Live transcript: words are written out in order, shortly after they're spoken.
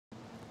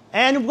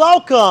And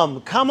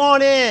welcome, come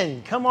on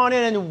in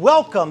and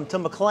welcome to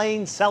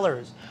McClain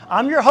Cellars.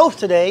 I'm your host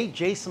today,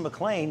 Jason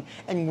McClain,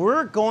 and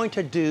we're going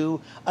to do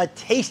a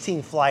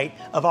tasting flight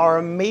of our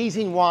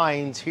amazing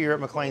wines here at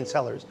McClain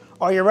Cellars.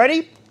 Are you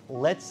ready?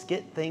 Let's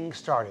get things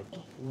started.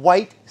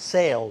 White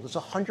Sails, it's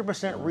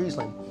 100%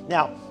 Riesling.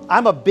 Now,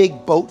 I'm a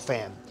big boat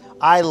fan.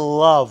 I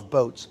love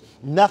boats.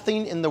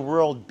 Nothing in the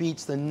world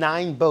beats the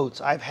 9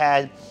 boats I've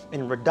had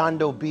in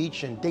Redondo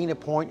Beach and Dana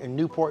Point and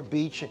Newport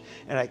Beach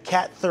and at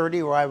Cat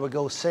 30 where I would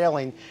go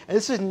sailing. And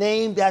this is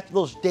named after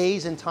those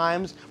days and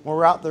times when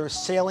we're out there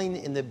sailing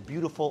in the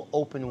beautiful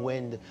open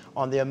wind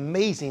on the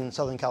amazing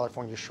Southern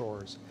California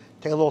shores.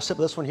 Take a little sip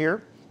of this one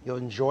here. You'll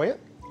enjoy it.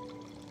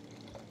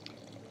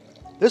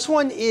 This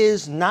one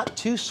is not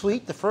too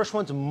sweet. The first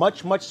one's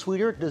much, much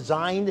sweeter,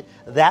 designed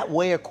that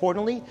way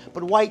accordingly.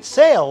 But White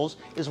Sails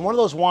is one of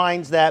those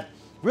wines that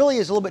really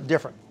is a little bit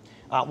different.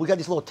 We got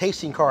these little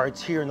tasting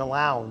cards here in the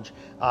lounge.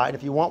 And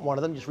if you want one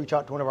of them, just reach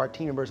out to one of our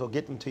team members. We'll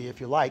get them to you if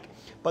you like.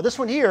 But this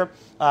one here,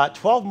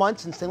 12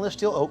 months in stainless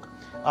steel oak,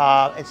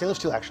 and stainless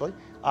steel actually.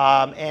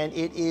 And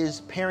it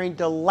is pairing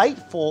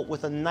delightful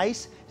with a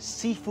nice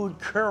seafood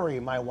curry,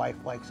 my wife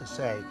likes to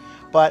say.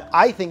 But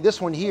I think this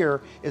one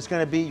here is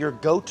going to be your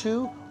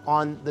go-to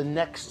on the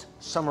next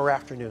summer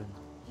afternoon.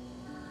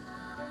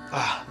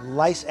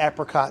 Nice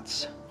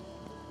apricots,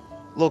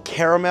 a little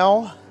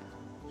caramel,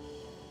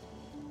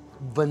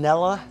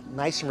 vanilla,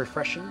 nice and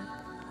refreshing.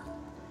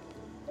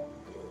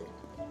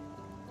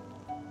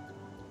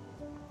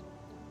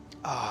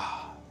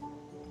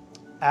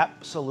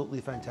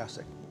 Absolutely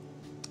fantastic.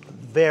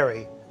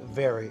 Very,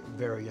 very,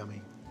 very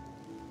yummy.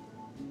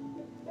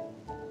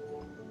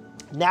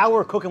 Now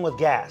we're cooking with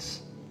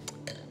gas.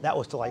 That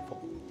was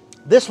delightful.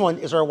 This one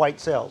is our White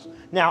Sails.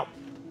 Now,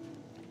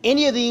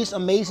 any of these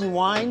amazing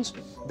wines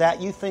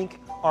that you think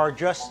are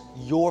just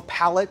your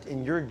palate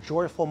and your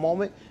joyful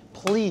moment,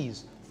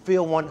 please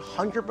feel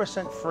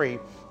 100% free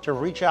to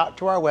reach out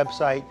to our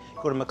website,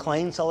 go to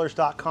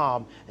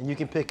McClainCellars.com, and you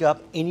can pick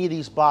up any of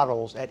these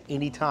bottles at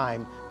any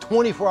time,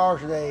 24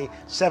 hours a day,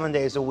 7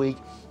 days a week.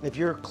 If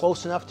you're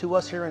close enough to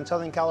us here in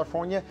Southern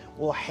California,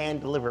 we'll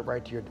hand deliver it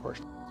right to your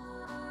doorstep.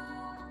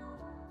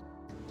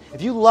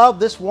 If you love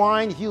this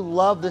wine, if you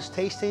love this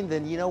tasting,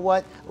 then you know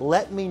what?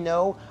 Let me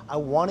know. I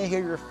want to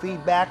hear your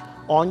feedback.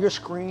 On your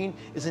screen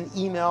is an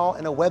email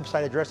and a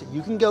website address that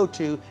you can go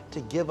to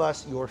give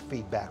us your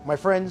feedback. My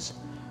friends,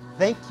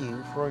 thank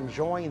you for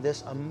enjoying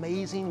this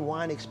amazing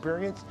wine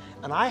experience,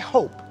 and I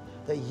hope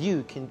that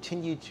you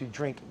continue to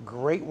drink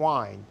great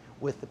wine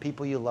with the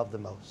people you love the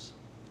most.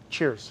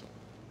 Cheers.